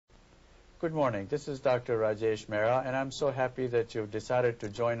Good morning. This is Dr. Rajesh Mehra, and I'm so happy that you've decided to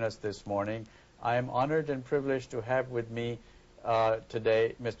join us this morning. I am honored and privileged to have with me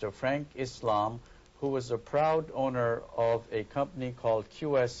today Mr. Frank Islam, who is a proud owner of a company called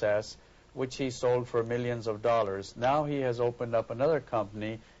QSS, which he sold for millions of dollars. Now he has opened up another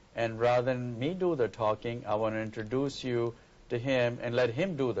company, and rather than me do the talking, I want to introduce you to him and let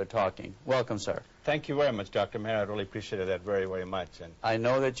him do the talking. Welcome, sir. Thank you very much, Dr. Mehra. I really appreciated that very, very much. And I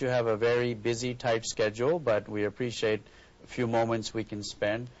know that you have a very busy, tight schedule, but we appreciate a few moments we can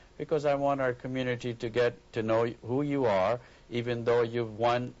spend because I want our community to get to know who you are, even though you've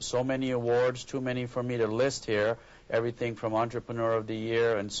won so many awards, too many for me to list here, everything from Entrepreneur of the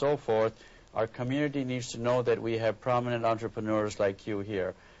Year and so forth. Our community needs to know that we have prominent entrepreneurs like you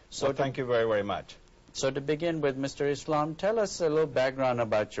here. So well, thank you very, very much. So to begin with, Mr. Islam, tell us a little background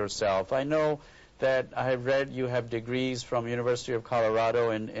about yourself. I know that I have read you have degrees from University of Colorado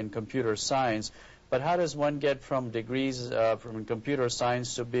in computer science, but how does one get from degrees from computer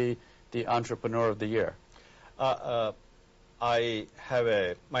science to be the Entrepreneur of the Year? My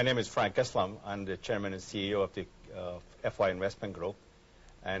name is Frank Islam. I'm the chairman and CEO of the FI Investment Group,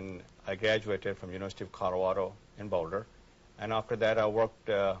 and I graduated from University of Colorado in Boulder. And after that, I worked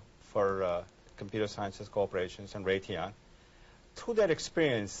for Computer Sciences Corporations and Raytheon. Through that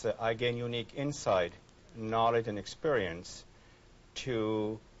experience, I gained unique insight, knowledge, and experience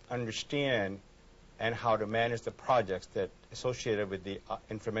to understand and how to manage the projects that associated with the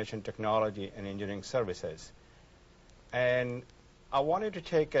information technology and engineering services. And I wanted to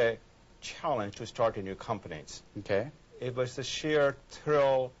take a challenge to start a new company. Okay. It was the sheer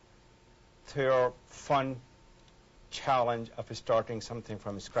thrill, fun challenge of starting something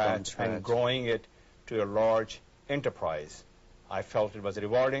from scratch and growing it to a large enterprise. I felt it was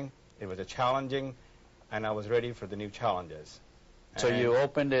rewarding, it was challenging, and I was ready for the new challenges. So you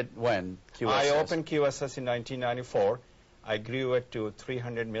opened it when? QSS? I opened QSS in 1994. I grew it to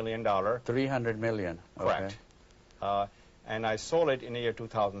 $300 million. $300 million. Correct. Okay. And I sold it in the year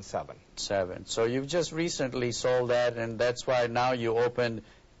 2007. So you've just recently sold that, and that's why now you opened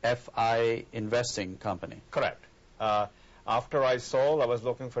FI Investing Company. Correct. After I sold, I was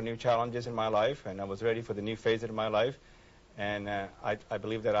looking for new challenges in my life, and I was ready for the new phase of my life. And I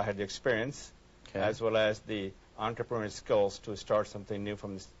believe that I had the experience as well as the entrepreneurial skills to start something new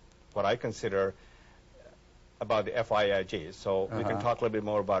from what I consider about the FIIG. So we can talk a little bit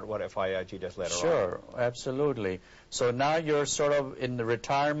more about what FIIG does later on. Sure, absolutely. So now you're sort of in the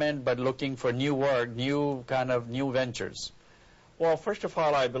retirement but looking for new work, new ventures. Well, first of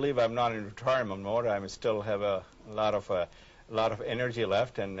all, I believe I'm not in retirement mode. I still have a lot of energy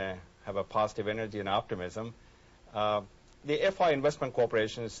left and have a positive energy and optimism. The FI investment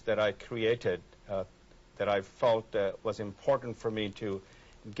corporations that I created, that I felt was important for me to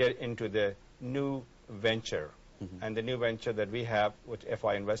get into the new venture. And the new venture that we have with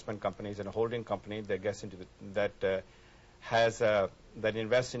FI investment companies and a holding company that gets into that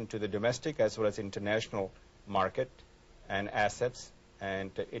invests into the domestic as well as international market and assets, and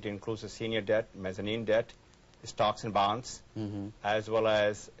it includes the senior debt, mezzanine debt, stocks and bonds, as well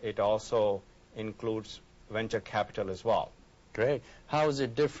as it also includes venture capital as well. Great. How is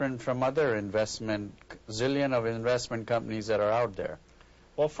it different from other zillion of investment companies that are out there?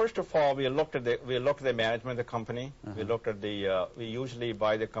 Well, first of all, we looked at the management of the company. We looked at we usually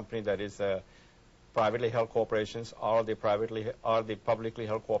buy the company that is privately held corporations or the publicly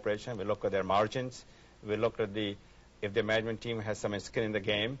held corporation. We look at their margins. We looked at if the management team has some skin in the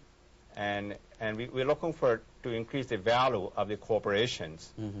game, and we're looking to increase the value of the corporations.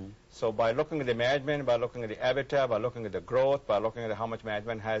 So by looking at the management, by looking at the EBITDA, by looking at the growth, by looking at how much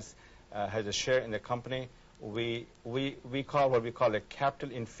management has a share in the company, we call what we call a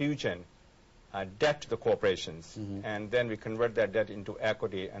capital infusion debt to the corporations, and then we convert that debt into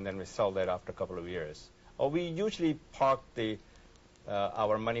equity, and then we sell that after a couple of years. Or we usually park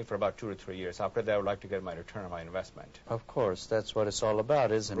our money for about 2 to 3 years. After that, I would like to get my return on my investment. Of course, that's what it's all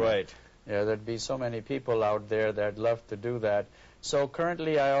about, isn't it? Right. Yeah, there'd be so many people out there that'd love to do that. So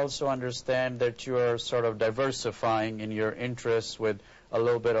currently, I also understand that you're sort of diversifying in your interests with a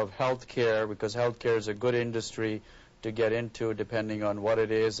little bit of healthcare, because healthcare is a good industry to get into depending on what it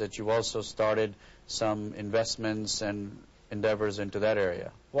is, that you've also started some investments and endeavors into that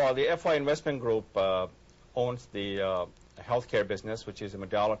area. Well, the FI Investment Group owns the healthcare business, which is a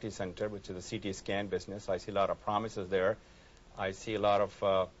modality center, which is a CT scan business. I see a lot of promises there. I see a lot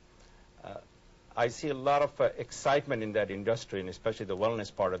of excitement in that industry, and especially the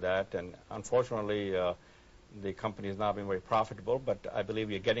wellness part of that. And unfortunately, the company has not been very profitable, but I believe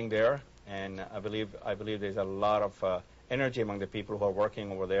we're getting there. And I believe there's a lot of energy among the people who are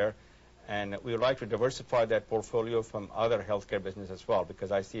working over there. And we would like to diversify that portfolio from other healthcare business as well,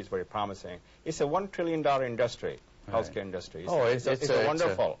 because I see it's very promising. It's a $1 trillion industry, healthcare industry. It's a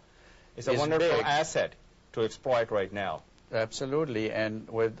wonderful asset to exploit right now. Absolutely, and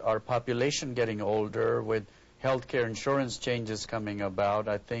with our population getting older, with healthcare insurance changes coming about,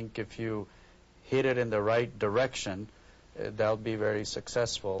 I think if you hit it in the right direction, that'll be very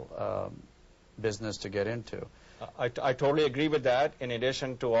successful business to get into. I totally agree with that. In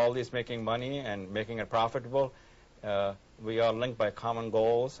addition to all this making money and making it profitable, we are linked by common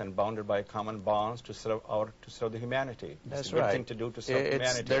goals and bounded by common bonds to serve the humanity. That's it's a good thing to do to serve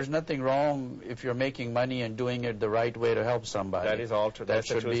humanity. There's nothing wrong if you're making money and doing it the right way to help somebody. That is all true. That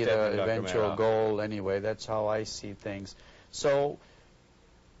should be the eventual goal anyway. That's how I see things. So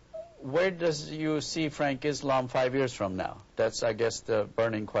where does you see Frank Islam 5 years from now? That's, I guess, the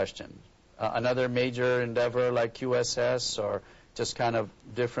burning question. Another major endeavor like QSS, or just kind of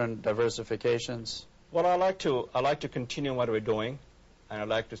different diversifications? Well, I like to continue what we're doing, and I'd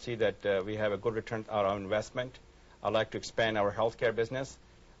like to see that we have a good return on our investment. I'd like to expand our healthcare business.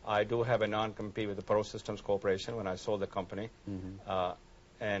 I do have a non-compete with the Pro Systems Corporation when I sold the company,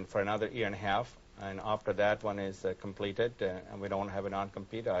 and for another year and a half. And after that one is completed, and we don't have a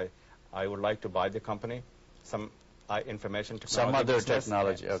non-compete, I would like to buy the company. Some information technology Some other business,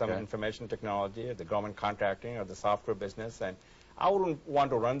 technology, okay. Some information technology, the government contracting, or the software business. And I wouldn't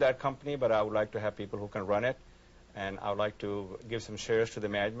want to run that company, but I would like to have people who can run it. And I would like to give some shares to the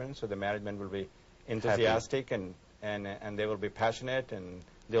management, so the management will be enthusiastic and they will be passionate, and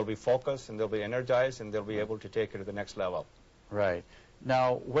they'll be focused, and they'll be energized, and they'll be able to take it to the next level. Right.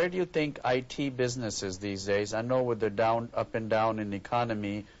 Now, where do you think IT business is these days? I know with the up and down in the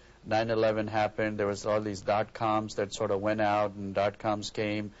economy, 9/11 happened, there was all these dot-coms that sort of went out, and dot-coms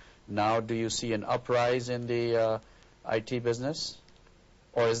came. Now, do you see an uprise in the IT business?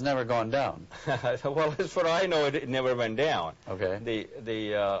 Or has it never gone down? Well, as far as I know, it never went down. Okay.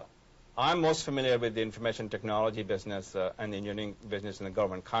 I'm most familiar with the information technology business and the engineering business in the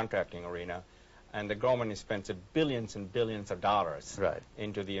government contracting arena. And the government has spent billions and billions of dollars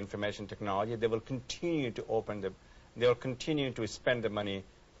into the information technology. They will continue to spend the money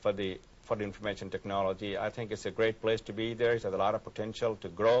for the information technology. I think it's a great place to be there. It has a lot of potential to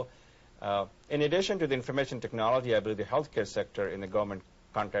grow. In addition to the information technology, I believe the healthcare sector in the government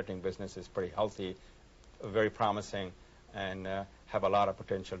contracting business is pretty healthy, very promising, and have a lot of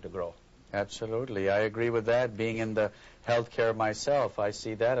potential to grow. Absolutely. I agree with that. Being in the healthcare myself, I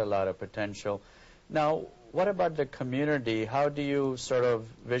see that a lot of potential. Now, what about the community? How do you sort of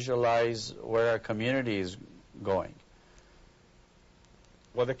visualize where our community is going?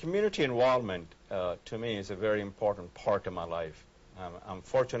 Well, the community involvement, to me, is a very important part of my life. I'm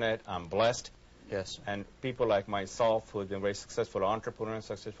fortunate, I'm blessed. Yes. And people like myself, who have been very successful entrepreneurs,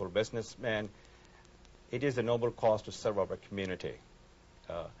 successful businessmen, it is a noble cause to serve our community.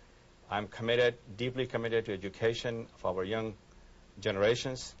 I'm committed, deeply committed to education of our young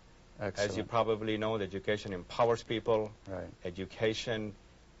generations. Excellent. As you probably know, the education empowers people. Right. Education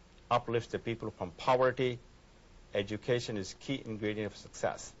uplifts the people from poverty. Education is key ingredient of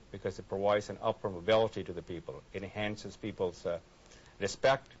success because it provides an upward mobility to the people. It enhances people's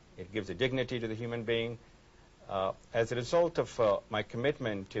respect. It gives a dignity to the human being. As a result of my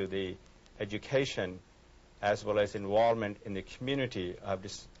commitment to the education as well as involvement in the community,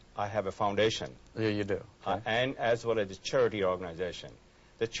 I have a foundation. Yeah, you do. Okay. And as well as a charity organization.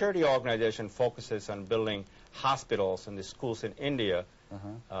 The charity organization focuses on building hospitals and the schools in India.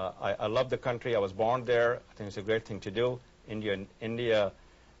 I love the country. I was born there. I think it's a great thing to do.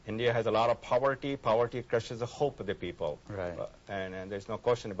 India has a lot of poverty. Poverty crushes the hope of the people. Right. And there's no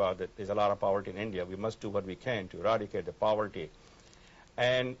question about it. There's a lot of poverty in India. We must do what we can to eradicate the poverty.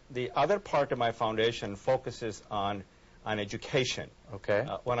 And the other part of my foundation focuses on education. Okay.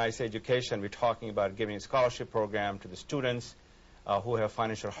 When I say education, we're talking about giving a scholarship program to the students who have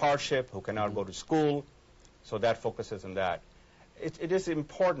financial hardship, who cannot go to school. So that focuses on that. It is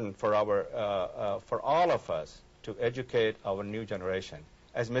important for all of us to educate our new generation.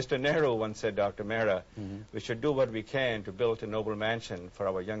 As Mr. Nehru once said, Dr. Mehra, we should do what we can to build a noble mansion for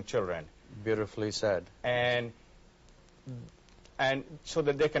our young children. Beautifully said. And so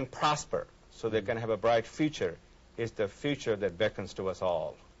that they can prosper, so they can have a bright future, is the future that beckons to us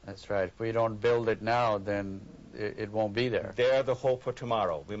all. That's right. If we don't build it now, then it won't be there. They are the hope for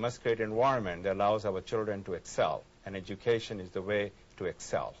tomorrow. We must create an environment that allows our children to excel, and education is the way to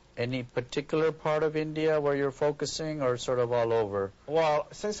excel. Any particular part of India where you're focusing, or sort of all over? Well,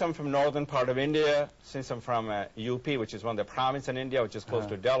 since I'm from northern part of India, since I'm from UP, which is one of the provinces in India, which is close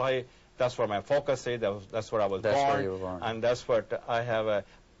to Delhi, that's where my focus is. That's where I was born. Where you were born. And that's what I have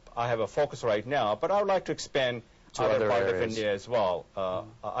I have a focus right now, but I would like to expand to other other part of areas. India as well.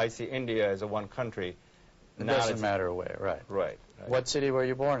 I see India as a one country. It Now doesn't it's- matter where, right. Right. What city were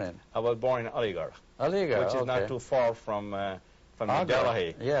you born in? I was born in Aligarh, Aligarh, which is okay. not too far from New Agra,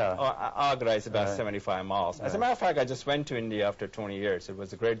 Delhi. yeah. Agra is about Right. 75 miles. As a Right. matter of fact, I just went to India after 20 years. It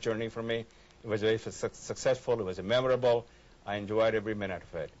was a great journey for me. It was very successful. It was memorable. I enjoyed every minute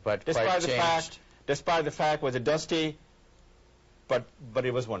of it. But Despite quite the changed. despite the fact, was it dusty, but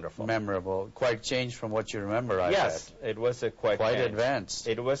it was wonderful. Memorable. Quite changed from what you remember, I Yes, bet. it was quite Quite changed. advanced.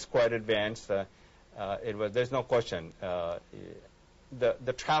 It was quite advanced. It was. There's no question.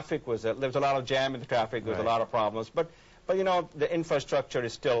 The traffic was. There was a lot of jam in the traffic. There was a Right. lot of problems. But you know, the infrastructure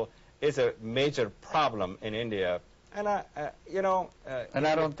is still a major problem in India. And And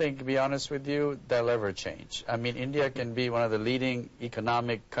I don't think, to be honest with you, they'll ever change. I mean, India can be one of the leading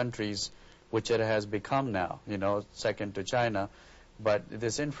economic countries, which it has become now, second to China. But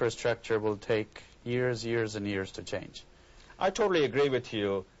this infrastructure will take years and years to change. I totally agree with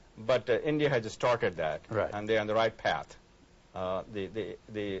you, but India has started that, Right. and they're on the right path.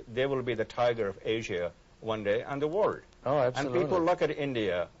 They will be the tiger of Asia one day and the world. Oh, absolutely. And people look at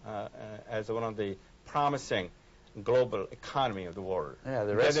India as one of the promising global economy of the world. Yeah, the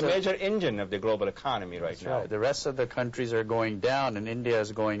They're rest the of- major engine of the global economy right That's now. right. The rest of the countries are going down, and India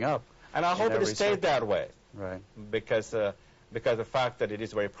is going up. And I hope it every stays sector. that way, Right. because the fact that it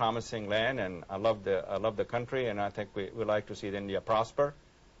is a very promising land, and I love the country, and I think we like to see India prosper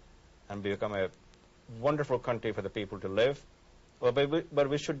and become a wonderful country for the people to live. But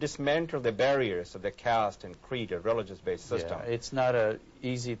we should dismantle the barriers of the caste and creed or religious-based system. Yeah, it's not an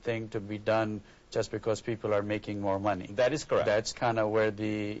easy thing to be done just because people are making more money. That is correct. That's kind of where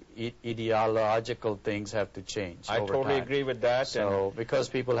the ideological things have to change. I over totally time. agree with that. So because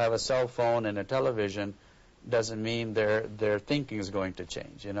people have a cell phone and a television, doesn't mean their thinking is going to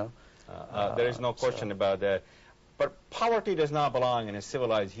change. There is no question about that. But poverty does not belong in a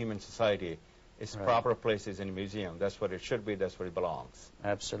civilized human society. Its Right. proper place is in a museum. That's what it should be. That's where it belongs.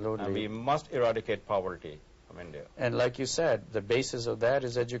 Absolutely. And we must eradicate poverty from India. And like you said, the basis of that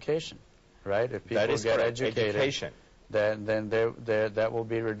is education, right? If people That is get correct. educated, Education. then that will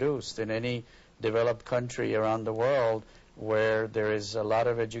be reduced. In any developed country around the world where there is a lot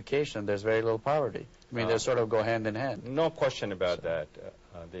of education, there's very little poverty. I mean, they sort of go hand in hand. No question about that.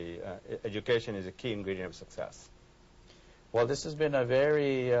 Education is a key ingredient of success. Well, this has been a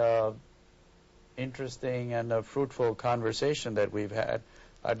very interesting and a fruitful conversation that we've had.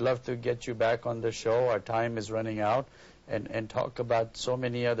 I'd love to get you back on the show. Our time is running out, and talk about so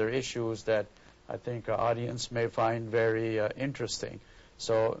many other issues that I think our audience may find very interesting.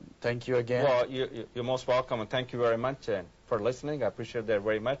 So thank you again. Well, you're most welcome, and thank you very much for listening. I appreciate that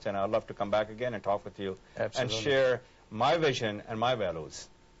very much, and I'd love to come back again and talk with you Absolutely. and share my vision and my values,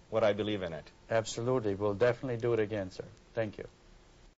 what I believe in it. Absolutely. We'll definitely do it again, sir. Thank you.